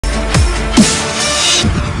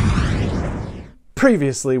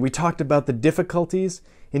Previously, we talked about the difficulties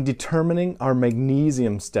in determining our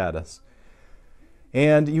magnesium status.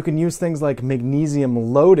 And you can use things like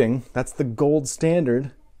magnesium loading, that's the gold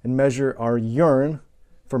standard, and measure our urine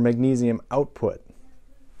for magnesium output.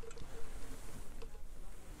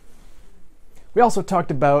 We also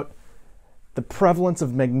talked about the prevalence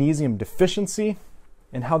of magnesium deficiency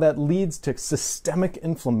and how that leads to systemic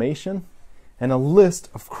inflammation and a list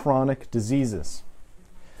of chronic diseases.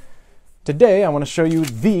 Today, I want to show you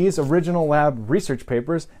these original lab research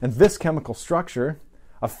papers and this chemical structure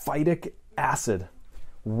of phytic acid.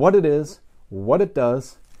 What it is, what it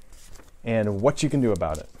does, and what you can do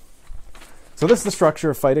about it. So this is the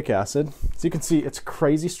structure of phytic acid. So you can see it's a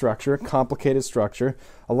crazy structure, complicated structure,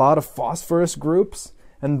 a lot of phosphorus groups,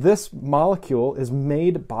 and this molecule is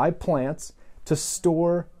made by plants to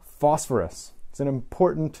store phosphorus. It's an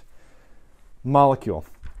important molecule.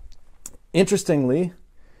 Interestingly,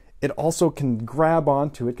 it also can grab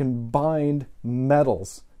onto, it can bind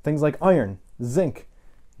metals, things like iron, zinc,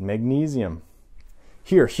 magnesium.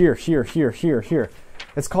 Here.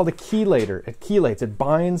 It's called a chelator. It chelates, it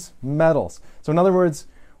binds metals. So in other words,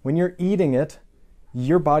 when you're eating it,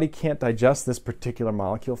 your body can't digest this particular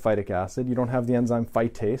molecule, phytic acid. You don't have the enzyme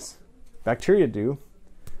phytase. Bacteria do.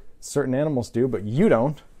 Certain animals do, but you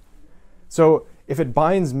don't. So if it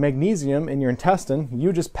binds magnesium in your intestine,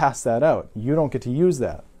 you just pass that out. You don't get to use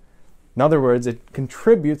that. In other words, it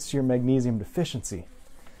contributes to your magnesium deficiency.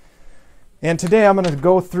 And today I'm going to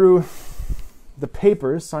go through the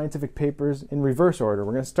papers, scientific papers, in reverse order.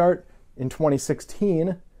 We're going to start in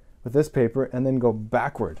 2016 with this paper and then go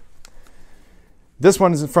backward. This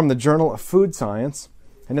one is from the Journal of Food Science,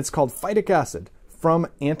 and it's called Phytic Acid, from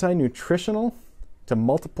Anti-Nutritional to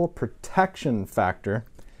Multiple Protection Factor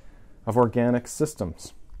of Organic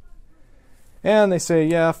Systems. And they say,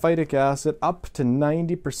 yeah, phytic acid, up to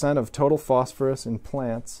 90% of total phosphorus in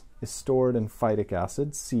plants is stored in phytic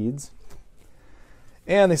acid, seeds.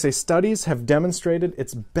 And they say studies have demonstrated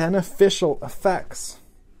its beneficial effects.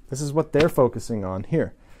 This is what they're focusing on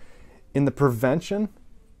here, in the prevention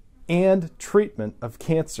and treatment of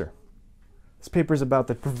cancer. This paper is about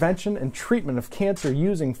the prevention and treatment of cancer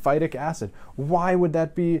using phytic acid. Why would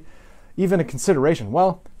that be even a consideration?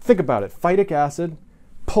 Well, think about it. Phytic acid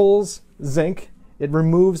pulls zinc, it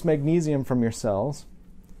removes magnesium from your cells,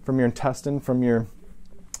 from your intestine, from your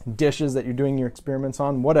dishes that you're doing your experiments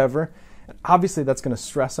on, whatever. And obviously that's going to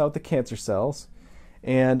stress out the cancer cells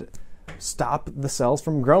and stop the cells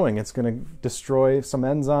from growing. It's going to destroy some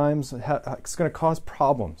enzymes. It's going to cause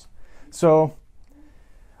problems. So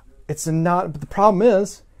but the problem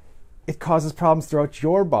is it causes problems throughout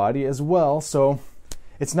your body as well. So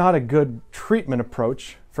it's not a good treatment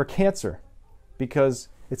approach for cancer because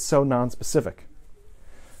it's so nonspecific.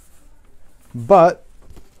 But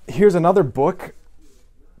here's another book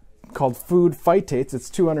called Food Phytates. It's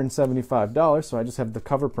 $275, so I just have the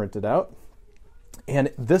cover printed out.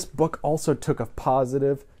 And this book also took a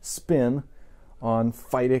positive spin on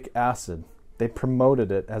phytic acid. They promoted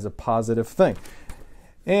it as a positive thing.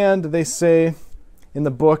 And they say in the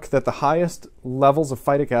book that the highest levels of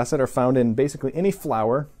phytic acid are found in basically any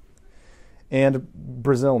flour and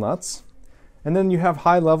Brazil nuts. And then you have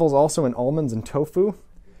high levels also in almonds and tofu.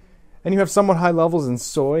 And you have somewhat high levels in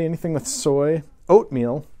soy, anything with soy,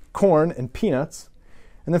 oatmeal, corn, and peanuts.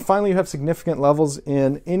 And then finally you have significant levels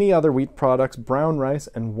in any other wheat products, brown rice,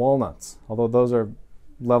 and walnuts, although those are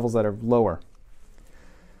levels that are lower.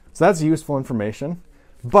 So that's useful information.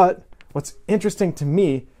 But what's interesting to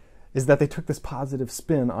me is that they took this positive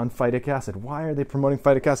spin on phytic acid. Why are they promoting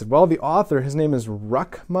phytic acid? Well, the author, his name is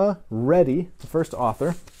Ruchma Reddy, the first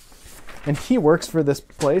author. And he works for this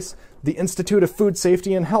place, the Institute of Food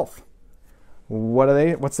Safety and Health.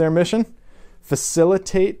 What's their mission?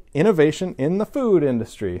 Facilitate innovation in the food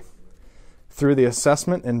industry through the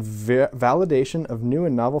assessment and validation of new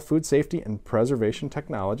and novel food safety and preservation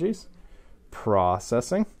technologies,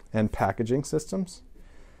 processing and packaging systems,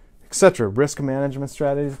 etc., risk management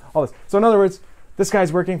strategies, all this. So in other words, this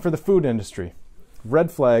guy's working for the food industry.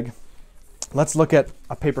 Red flag. Let's look at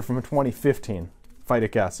a paper from 2015,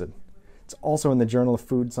 phytic acid. It's also in the Journal of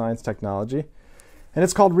Food Science Technology. And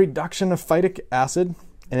it's called Reduction of Phytic Acid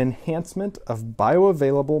and Enhancement of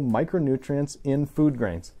Bioavailable Micronutrients in Food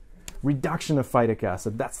Grains. Reduction of phytic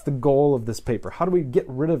acid. That's the goal of this paper. How do we get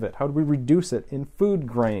rid of it? How do we reduce it in food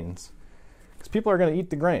grains? Because people are going to eat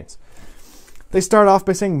the grains. They start off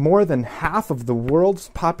by saying more than half of the world's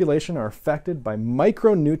population are affected by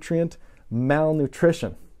micronutrient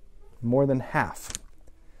malnutrition. More than half.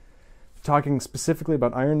 Talking specifically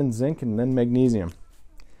about iron and zinc and then magnesium.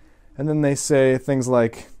 And then they say things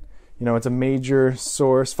like, You know, it's a major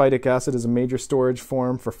source. Phytic acid is a major storage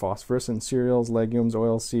form for phosphorus in cereals, legumes,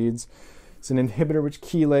 oil seeds. It's an inhibitor which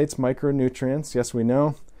chelates micronutrients, yes we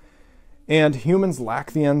know. And humans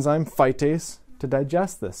lack the enzyme phytase to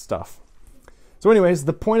digest this stuff. So anyways,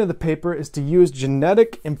 the point of the paper is to use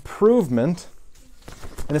genetic improvement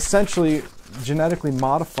and essentially genetically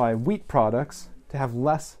modify wheat products to have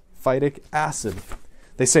less phytic acid.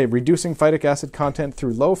 They say reducing phytic acid content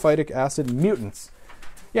through low phytic acid mutants.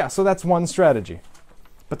 Yeah, so that's one strategy.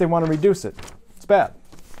 But they want to reduce it. It's bad.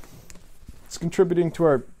 It's contributing to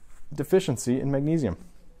our deficiency in magnesium.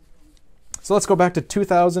 So let's go back to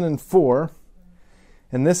 2004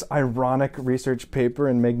 and this ironic research paper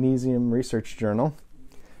in Magnesium Research Journal.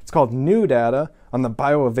 It's called New Data on the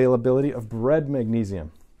Bioavailability of Bread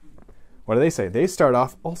Magnesium. What do they say? They start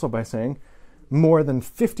off also by saying more than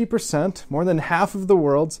 50%, more than half of the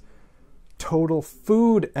world's total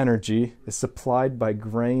food energy is supplied by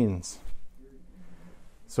grains.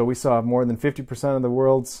 So we saw more than 50% of the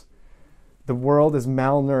world is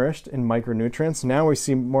malnourished in micronutrients. Now we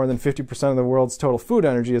see more than 50% of the world's total food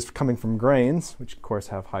energy is coming from grains, which of course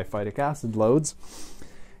have high phytic acid loads.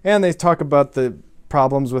 And they talk about the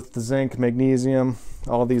problems with the zinc, magnesium,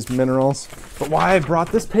 all these minerals. But why I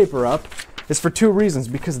brought this paper up is for two reasons.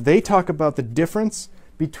 Because they talk about the difference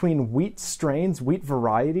between wheat strains, wheat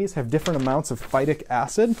varieties have different amounts of phytic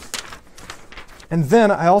acid. And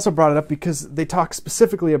then I also brought it up because they talk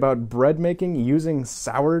specifically about bread making using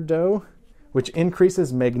sourdough, which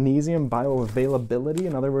increases magnesium bioavailability.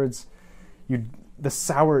 In other words, the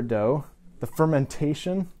sourdough, the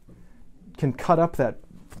fermentation can cut up that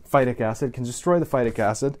phytic acid, can destroy the phytic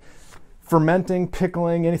acid. Fermenting,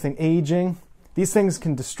 pickling, anything, aging, these things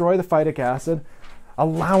can destroy the phytic acid,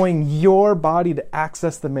 allowing your body to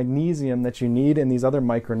access the magnesium that you need in these other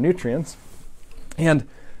micronutrients. And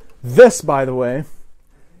this, by the way,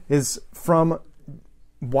 is from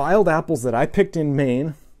wild apples that I picked in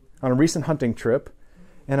Maine on a recent hunting trip,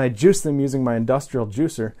 and I juiced them using my industrial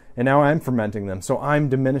juicer, and now I'm fermenting them. So I'm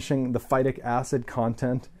diminishing the phytic acid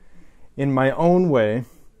content in my own way,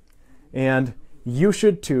 and you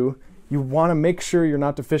should too. You want to make sure you're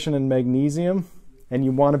not deficient in magnesium, and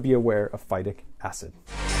you want to be aware of phytic acid.